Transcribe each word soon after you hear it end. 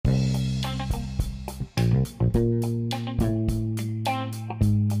Hi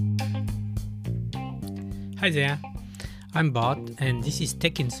there, I'm Bart and this is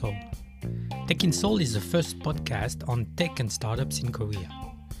Tech in Seoul. Tech in Seoul is the first podcast on tech and startups in Korea.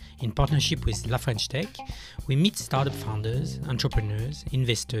 In partnership with La French Tech, we meet startup founders, entrepreneurs,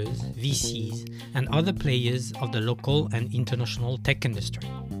 investors, VCs, and other players of the local and international tech industry.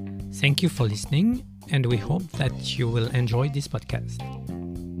 Thank you for listening, and we hope that you will enjoy this podcast.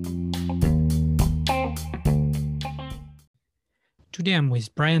 Today I'm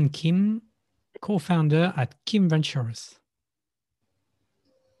with Brian Kim, co-founder at Kim Ventures.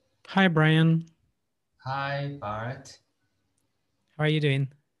 Hi, Brian. Hi, Bart. How are you doing?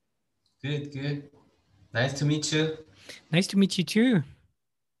 Good. Nice to meet you. Nice to meet you too.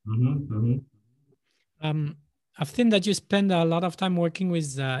 I've seen that you spend a lot of time working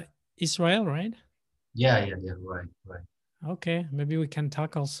with Israel, right? Yeah, right. Okay, maybe we can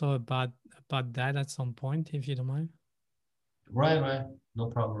talk also about that at some point, if you don't mind. Right. No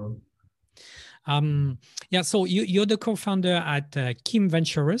problem. So you're the co-founder at Kim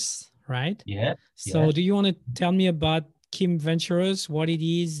Ventures, right? Yeah. So do you want to tell me about Kim Ventures, what it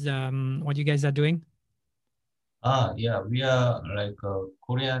is, what you guys are doing? Yeah, we are like a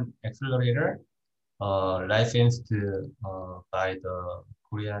Korean accelerator, licensed by the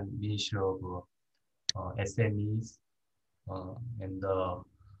Korean Ministry of SMEs, and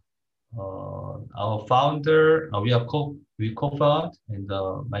our founder, we co-found, and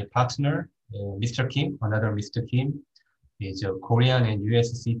my partner, Mr. Kim, another Mr. Kim, is a Korean and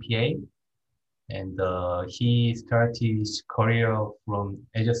US CPA, and he started his career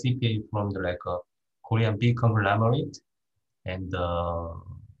as a CPA from a Korean big conglomerate, and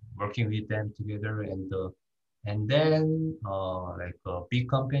working with them together, and then like a big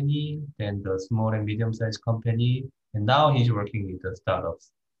company, then the small and medium-sized company, and now he's working with the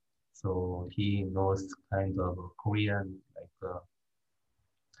startups. So he knows kind of Korean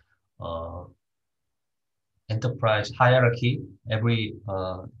enterprise hierarchy. Every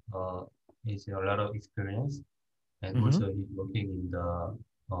is a lot of experience, and also he's working in the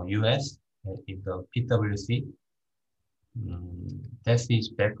US in the PwC. That's his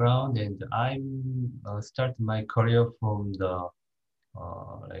background, and I'm start my career from the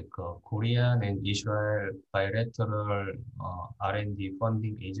Korean and Israel bilateral R&D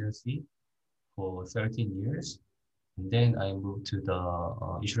funding agency for 13 years. And then I moved to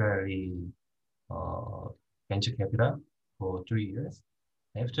the Israeli venture capital for 3 years.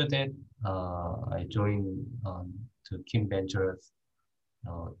 After that, I joined to Kim Ventures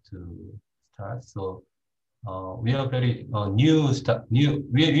to start. So we are very new.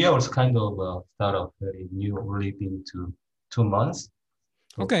 We are also kind of a startup, very new, only been to 2 months.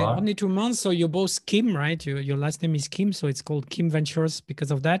 So okay, far. Only 2 months. So you're both Kim, right? Your last name is Kim, so it's called Kim Ventures because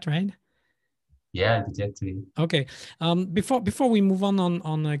of that, right? Yeah, exactly. Okay. Before we move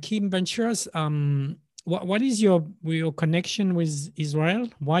on Kim Ventures, what is your connection with Israel?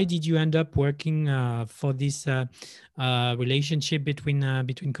 Why did you end up working for this relationship between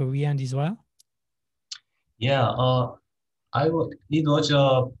Korea and Israel? Yeah, it was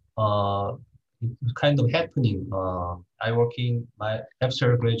kind of happening.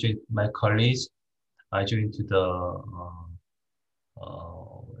 After graduate my college, I joined to the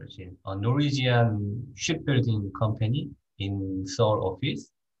a Norwegian shipbuilding company in Seoul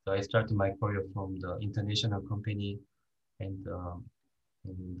office. So I started my career from the international company, and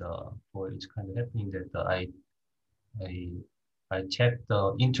for it's kind of happening that I I checked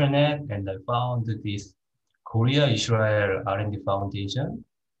the internet and I found this Korea Israel R&D Foundation,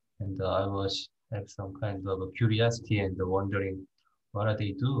 and I was have some kind of a curiosity and wondering what do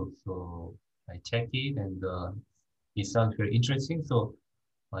they do. So I checked it, and it sounds very interesting. So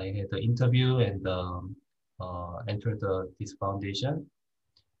I had the interview and entered this foundation.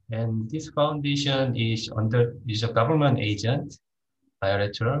 And this foundation is a government agent,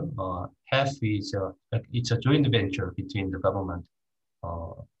 bilateral. Half is it's a joint venture between the government,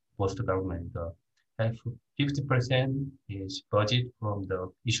 uh, both the government. Half 50% is budget from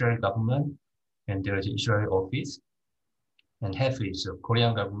the Israeli government, and there is Israeli office, and half is the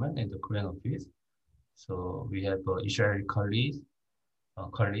Korean government and the Korean office. So we have Israeli colleague,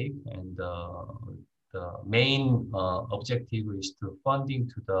 and the main objective is to funding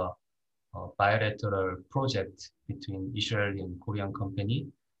to the bilateral project between Israeli and Korean company,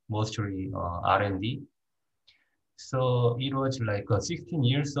 mostly R&D. So it was like 16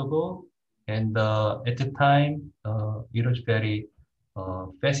 years ago, and at the time, it was very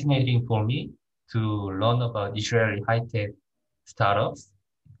fascinating for me to learn about Israeli high-tech startups.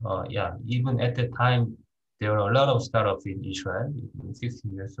 Yeah, even at the time, there were a lot of startups in Israel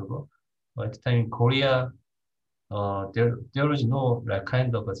 16 years ago. But at the time in Korea, there is no like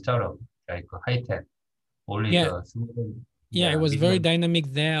kind of a startup like high tech, only Yeah, the small, yeah, it yeah, was very medium. dynamic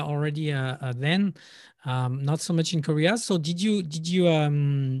there already then, not so much in Korea. So did you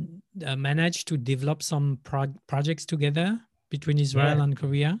manage to develop some projects together between Israel Yes, and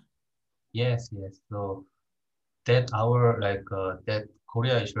Korea? yes, yes. So that our that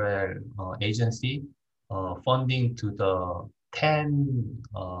Korea Israel agency funding to the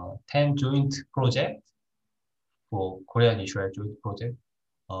 10 joint project for Korean Israel joint project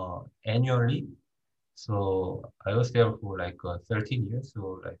annually. So I was there for like 13 years.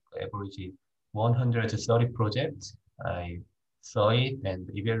 So like average 130 projects. I saw it and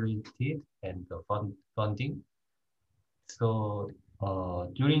evaluated and the funding. So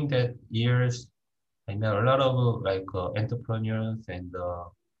during that years, I met a lot of entrepreneurs and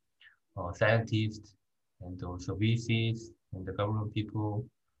scientists and also VCs and the government people.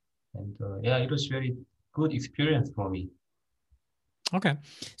 And yeah, it was very good experience for me. Okay.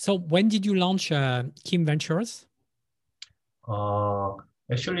 So when did you launch Kim Ventures? Uh,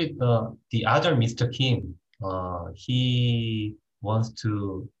 Actually, the other Mr. Kim, he wants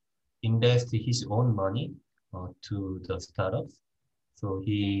to invest his own money to the startups. So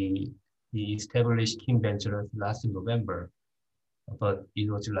he established Kim Ventures last November, but it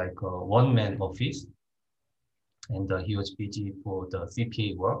was like a one-man office, and he was busy for the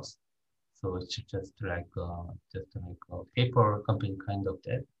CPA works. So it's just like a paper company kind of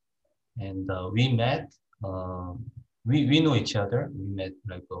that. And we met. Um, we know each other. We met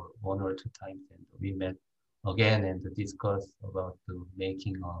like one or two times, and we met again and discussed about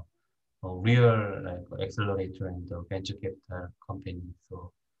making a real like accelerator and venture capital company.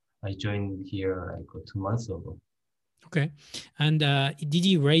 So I joined here like 2 months ago. Okay. And did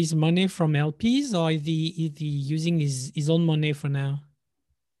he raise money from LPs or is he using his own money for now?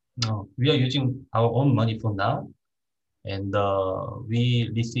 No, we are using our own money for now, and we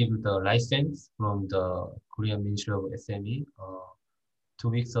received the license from the Korean Ministry of SME 2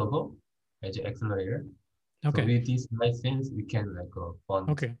 weeks ago as an accelerator. So Okay. with this license, we can like fund,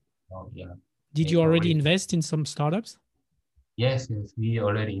 Okay. yeah, Did you make a already real. invest in some startups? Yes, yes, we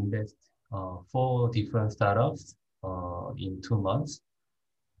already invest 4 different startups in 2 months.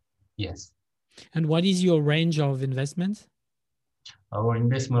 Yes, And what is your range of investments? our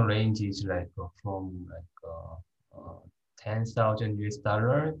investment range is like from like 10,000 US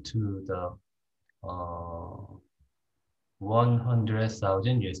dollar to the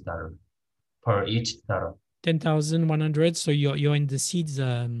 100,000 US dollar per each startup. 10,100. So you're in the seeds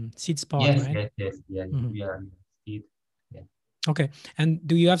part, Yes, right? yes, yes, yeah, Mhm. we are seed. Yeah. Okay. And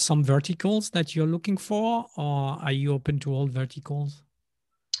do you have some verticals that you're looking for, or are you open to all verticals?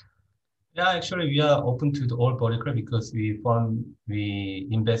 Yeah, actually, we are open to the all vertical because we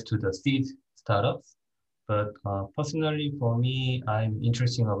invest to the seed startups. But personally, for me, I'm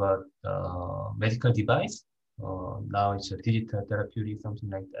interested about medical device. Now it's a digital therapeutic, something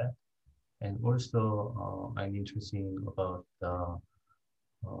like that. And also, I'm interested about uh,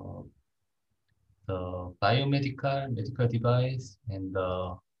 the biomedical medical device, and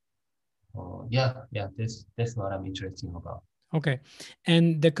yeah, that's what I'm interested about. Okay.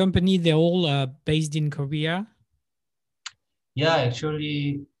 And the company, they're all based in Korea. Yeah,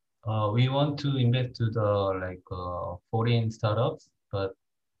 actually, we want to invest to the foreign startups, but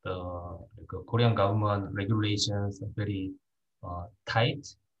the Korean government regulations are very tight.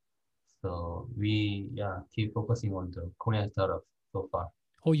 So we keep focusing on the Korean startups so far.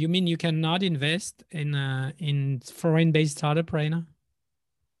 Oh, you mean you cannot invest in foreign-based startup right now?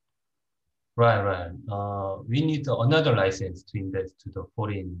 Right, right. We need another license to invest to the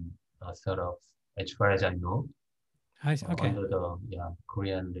foreign startups, as far as I know, Okay, under the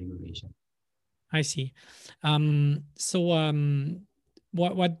Korean regulation. I see.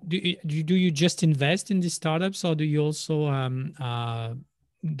 What do you just invest in these startups, or do you also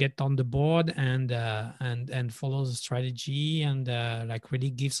get on the board and follow the strategy and like really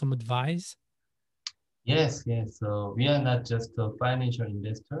give some advice? Yes, yes. So we are not just a financial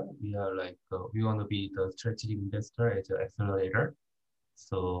investor. We are we want to be the strategic investor as an accelerator.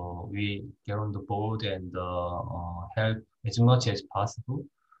 So we get on the board and help as much as possible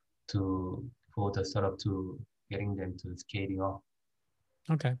to for the startup to getting them to scaling up.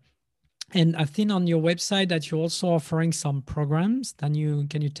 Okay. And I've seen on your website that you're also offering some programs. Can you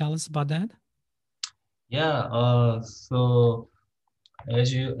tell us about that? Yeah. So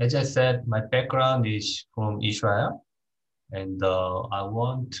as I said, my background is from Israel, and I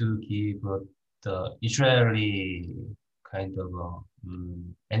want to give the Israeli kind of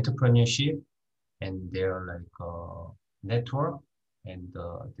entrepreneurship and their network and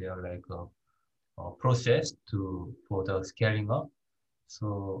their process for the scaling up.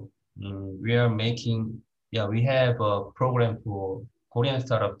 So we are making, yeah, we have a program for Korean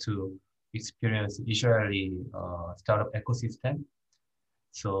startup to experience Israeli startup ecosystem.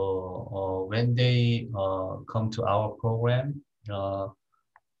 So when they come to our program,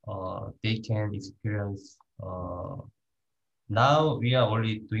 they can experience. Now we are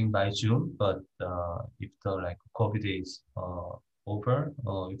only doing by June, but if the like COVID is over,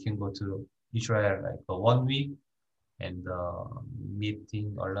 you can go to Israel like 1 week and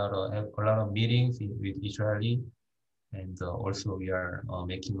meeting have a lot of meetings with Israeli, and also we are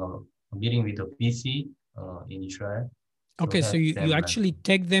making a meeting with the VC in Israel to Okay, so help you them like actually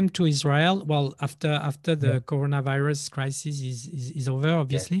take them to Israel. Well, after yeah, the coronavirus crisis is over, yeah,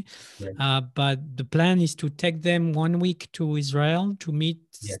 obviously. yeah, But the plan is to take them 1 week to Israel to meet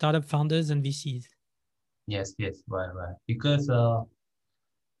yeah, startup founders and VCs. yes, right, because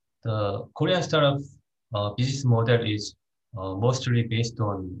the Korean startup business model is mostly based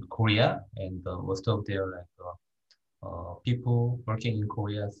on Korea, and most of their like people working in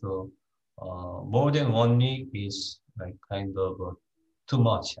Korea. So more than 1 week is like kind of too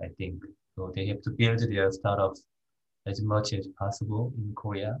much, I think. So they have to build their startups as much as possible in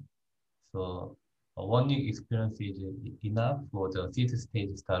Korea. So a 1 week experience is enough for the seed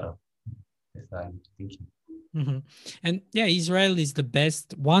stage startup. That's what I'm thinking. Hmm. And yeah, Israel is the best,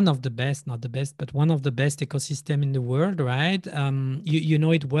 one of the best, not the best, but one of the best ecosystem in the world, right? You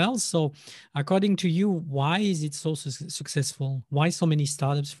know it well. So, according to you, why is it so successful? Why so many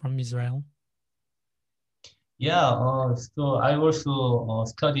startups from Israel? Yeah, so I also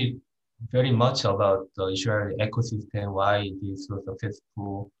studied very much about the Israeli ecosystem, why it is so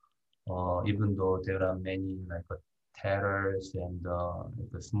successful, even though there are many like terrors and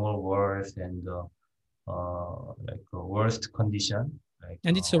like small wars and like worst condition, like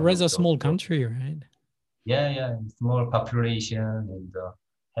And it's a one of rather the small country, right? yeah, small population and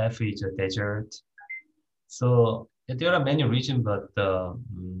half is a desert. So there are many reasons, but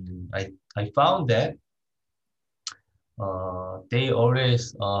I found that they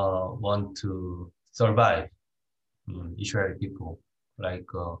always want to survive. Israeli people like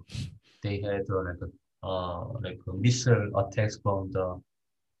they had like a missile attacks from the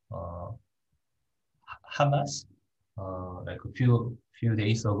uh, Hamas like a few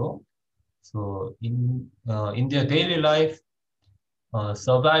days ago. So in their daily life,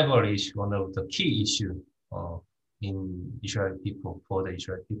 survival is one of the key issue uh, in Israeli people for the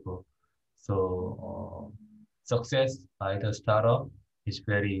Israeli people. So success either startup is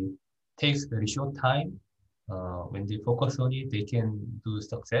very takes very short time. When they focus on it, they can do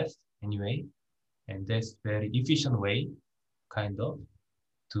success anyway, and that's very efficient way, kind of,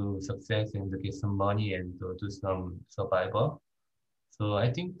 to success and to get some money and to do some survival. So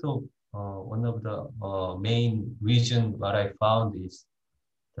I think the one of the main reason what I found is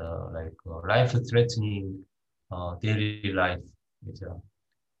the like life-threatening daily life. Is,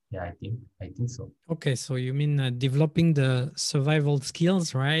 yeah, I think so. Okay, so you mean developing the survival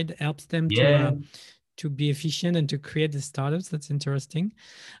skills, right? Helps them Yeah, to be efficient and to create the startups. That's interesting.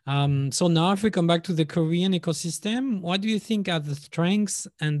 So now, if we come back to the Korean ecosystem, what do you think are the strengths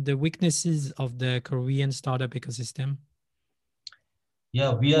and the weaknesses of the Korean startup ecosystem?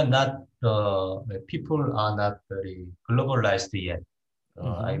 yeah, we are not like, people are not very globalized yet.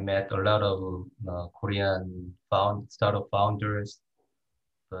 I Hmm. met a lot of Korean startup founders,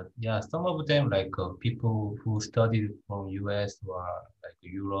 but yeah, some of them like people who studied from US or like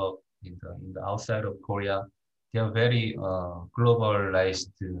Europe in the outside of Korea, they are very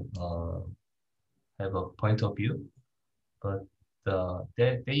globalized, have a point of view, but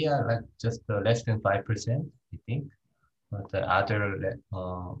they are like just less than 5%, I think. But the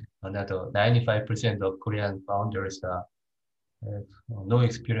another 95% of Korean founders have no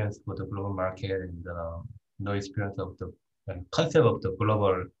experience for the global market and no experience of the concept of the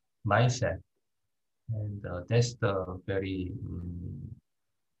global mindset. And that's the very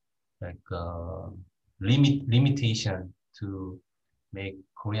like limitation to make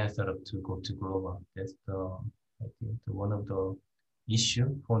Korean startup to go to global. That's the I think one of the issue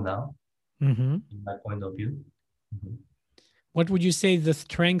for now, Hmm. in my point of view. Mhm. What would you say the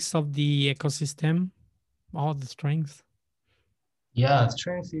strengths of the ecosystem? All the strengths. Yeah,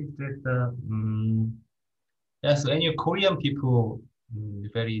 strength is that yeah. So any Korean people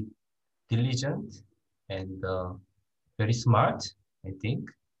very diligent and very smart, I think.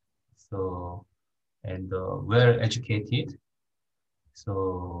 So and well educated.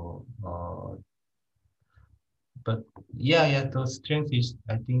 So but yeah, the strength is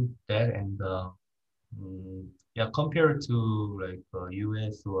I think that and yeah, compared to like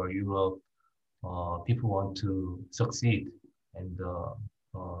US or Europe, people want to succeed and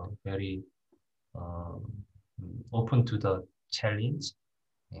very uh, open to the challenge.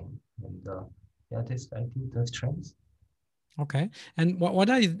 And yeah, that's I think the strength. Okay. And what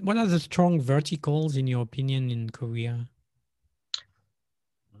are the strong verticals in your opinion in Korea?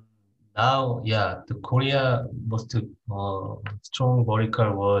 Now, yeah, the Korea most strong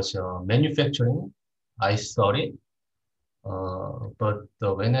vertical was manufacturing. I saw it, but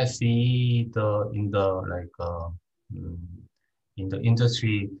when I see the mm, in the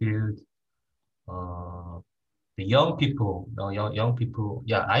industry field, uh, the young people, young people,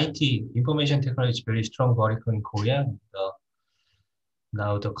 yeah, IT information technology is very strong vertical in Korea.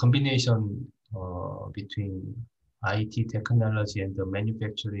 Now the combination between IT technology and the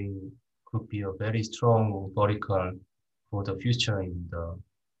manufacturing could be a very strong vertical for the future in the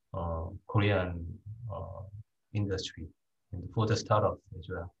Korean uh, industry and for the startups as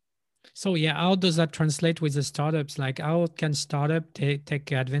well. So yeah, how does that translate with the startups? Like how can startup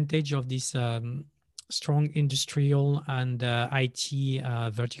take advantage of these strong industrial and IT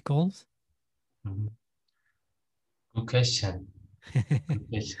verticals? Mhm. Good question. Good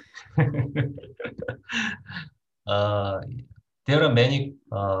question. uh, there are many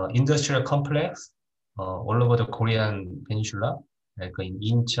industrial complex all over the Korean peninsula, like in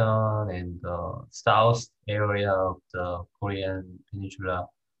Incheon and the south area of the Korean peninsula.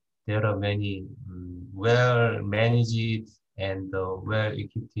 There are many well managed and well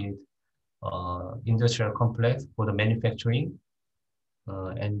equipped industrial complex for the manufacturing.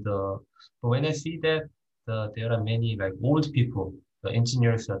 And but when I see that there are many like old people, the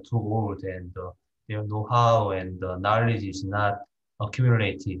engineers are too old and their know-how and knowledge is not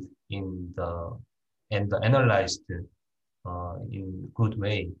accumulated in the and analyzed in good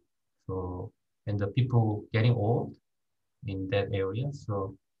way. So and the people getting old in that area.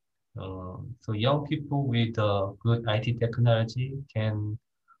 So young people with good IT technology can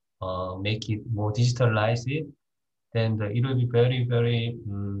make it more digitalized, then it will be very, very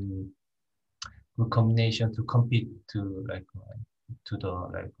good combination to compete to to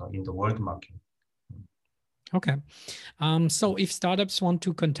the in the world market. Okay. So if startups want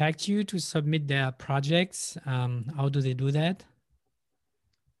to contact you to submit their projects, how do they do that?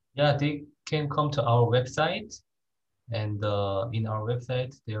 Yeah, they can come to our website, and in our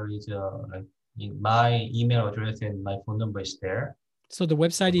website there is my email address and my phone number is there. So the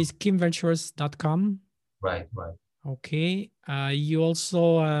website is kimventures.com. Right, right. Okay. You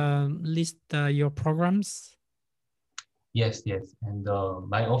also list your programs. Yes, yes. And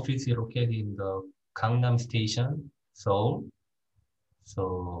my office is located in the Gangnam Station, Seoul.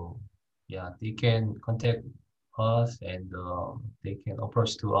 So yeah, they can contact us and they can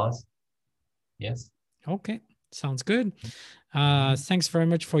approach to us. Yes. Okay. Sounds good. Mhm. Thanks very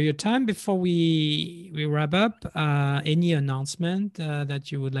much for your time. Before we wrap up, any announcement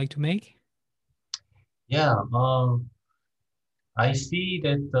that you would like to make? Yeah. I see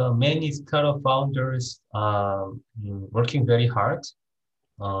that many startup founders are working very hard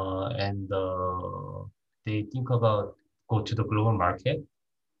and they think about go to the global market.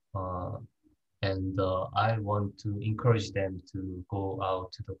 Uh, and I want to encourage them to go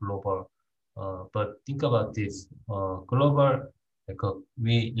out to the global. But think about this, global,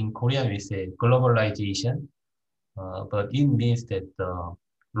 we in Korean we say globalization, but it means that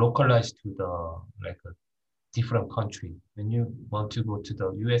localized to the a different country. When you want to go to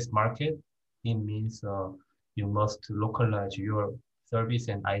the U.S. market, it means you must localize your service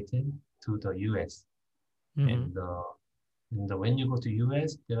and item to the U.S. Mhm. And when you go to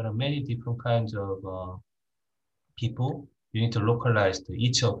US, there are many different kinds of people. You need to localize to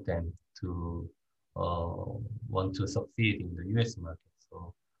each of them to uh, want to succeed in the US market.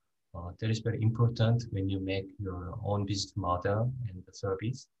 So that is very important when you make your own business model and the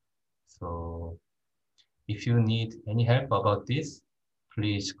service. So if you need any help about this,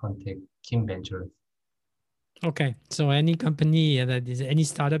 please contact Kim Ventures. Okay, so any company that is any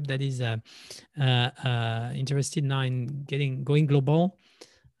startup that is interested now in going global,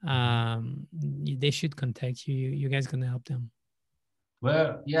 Mhm. they should contact you. You guys gonna help them.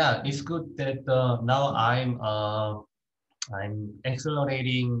 Well, yeah, it's good that now I'm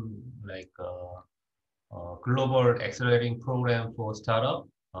accelerating like global accelerating program for startup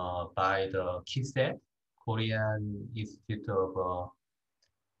by the KISET, Korean Institute of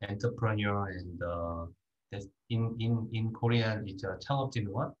Entrepreneur, and that's in Korean it's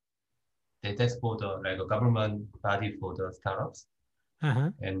창업진흥원. That's for the like a government body for the startups,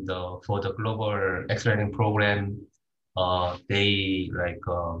 Uh-huh. and for the global accelerating program, they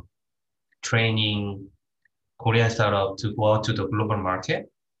training Korean startup to go out to the global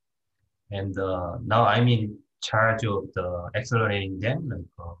market. And now I'm in charge of the accelerating them,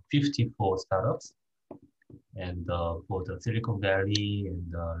 like 54 startups, and for the Silicon Valley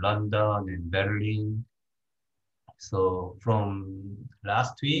and London and Berlin. So from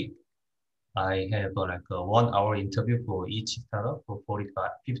last week, I have like a 1 hour interview for each startup for 45,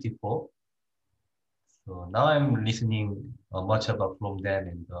 54. So now I'm listening much about from them,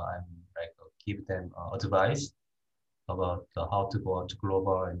 and I'm like give them advice about how to go to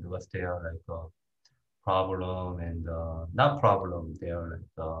global and what's their like problem and not problem. They are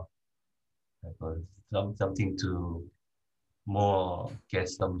like something to more get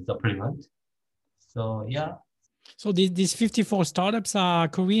some supplement. So yeah, So these 54 startups are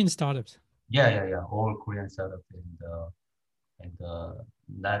Korean startups. yeah. All Korean startups and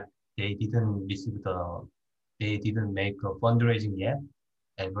not they didn't receive they didn't make a fundraising yet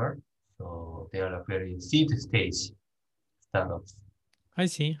ever. So they are a very seed stage startups. I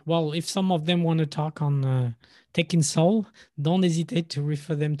see. Well, if some of them want to talk on Tech in Seoul, don't hesitate to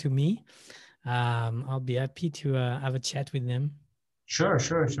refer them to me. I'll be happy to have a chat with them. Sure.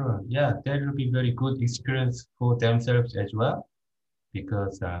 Yeah, that will be very good experience for themselves as well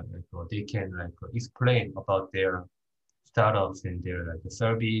because like, they can like explain about their startups and their like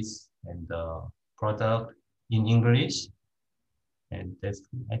service and product in English, and that's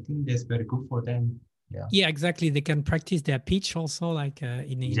I think that's very good for them. Yeah, Yeah, exactly. They can practice their pitch also, like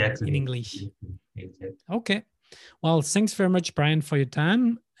in exactly. English. Exactly. Okay. Well, thanks very much, Brian, for your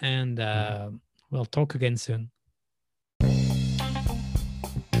time, and Mhm. we'll talk again soon.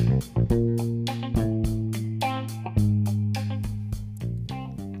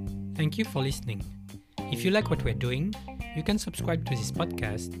 Thank you for listening. If you like what we're doing, you can subscribe to this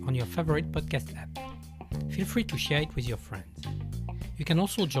podcast on your favorite podcast app. Feel free to share it with your friends. You can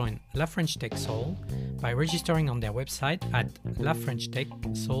also join La French Tech Seoul by registering on their website at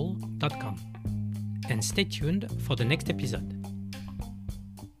lafrenchtechseoul.com. And stay tuned for the next episode.